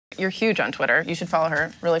you're huge on Twitter. You should follow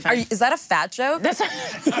her. Really funny. Is that a fat joke?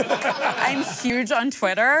 I'm huge on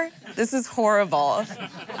Twitter. This is horrible.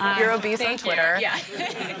 You're obese on Twitter. Yeah.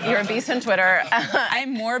 You're obese on Twitter.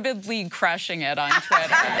 I'm morbidly crushing it on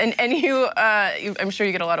Twitter. and you, I'm sure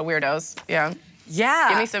you get a lot of weirdos. Yeah.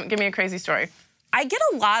 Yeah. Give me a crazy story. I get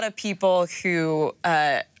a lot of people who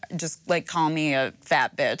just like call me a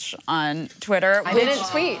fat bitch on Twitter. I didn't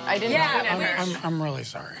tweet. I didn't tweet at her. I'm really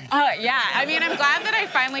sorry. Yeah, I mean, I'm glad that I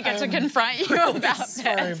finally get to confront you about this.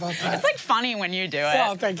 Sorry about that. It's like funny when you do it.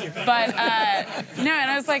 Well, thank you. But no,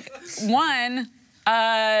 and I was like, one,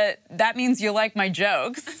 that means you like my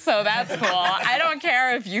jokes, so that's cool. I don't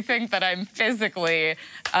care if you think that I'm physically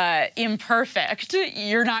imperfect.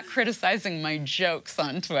 You're not criticizing my jokes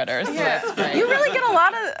on Twitter, so that's great. You really get a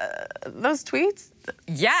lot of those tweets?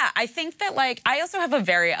 Yeah, I think that, like, I also have a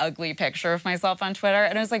very ugly picture of myself on Twitter,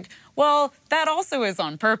 and I was like, well, that also is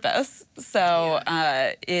on purpose, so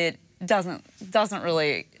it doesn't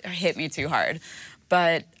really hit me too hard.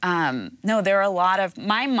 But no, there are a lot of,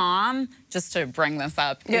 my mom, just to bring this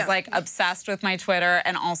up, is like obsessed with my Twitter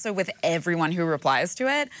and also with everyone who replies to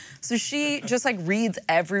it. So she just like reads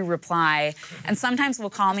every reply and sometimes will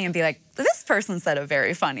call me and be like, this person said a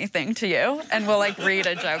very funny thing to you, and we'll like read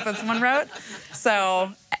a joke that someone wrote.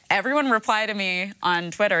 So everyone reply to me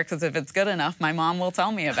on Twitter, because if it's good enough, my mom will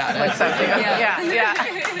tell me about it.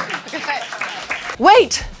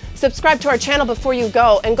 Wait! Subscribe to our channel before you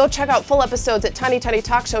go, and go check out full episodes at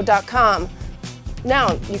tinytinytalkshow.com.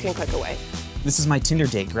 Now you can click away. This is my Tinder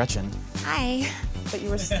date, Gretchen. Hi. But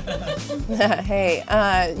you were, hey,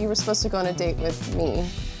 you were supposed to go on a date with me.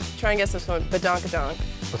 Try and guess this one. Badonkadonk.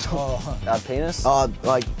 Penis?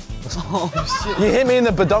 Like. Oh shit! You hit me in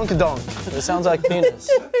the badonkadonk. It sounds like penis.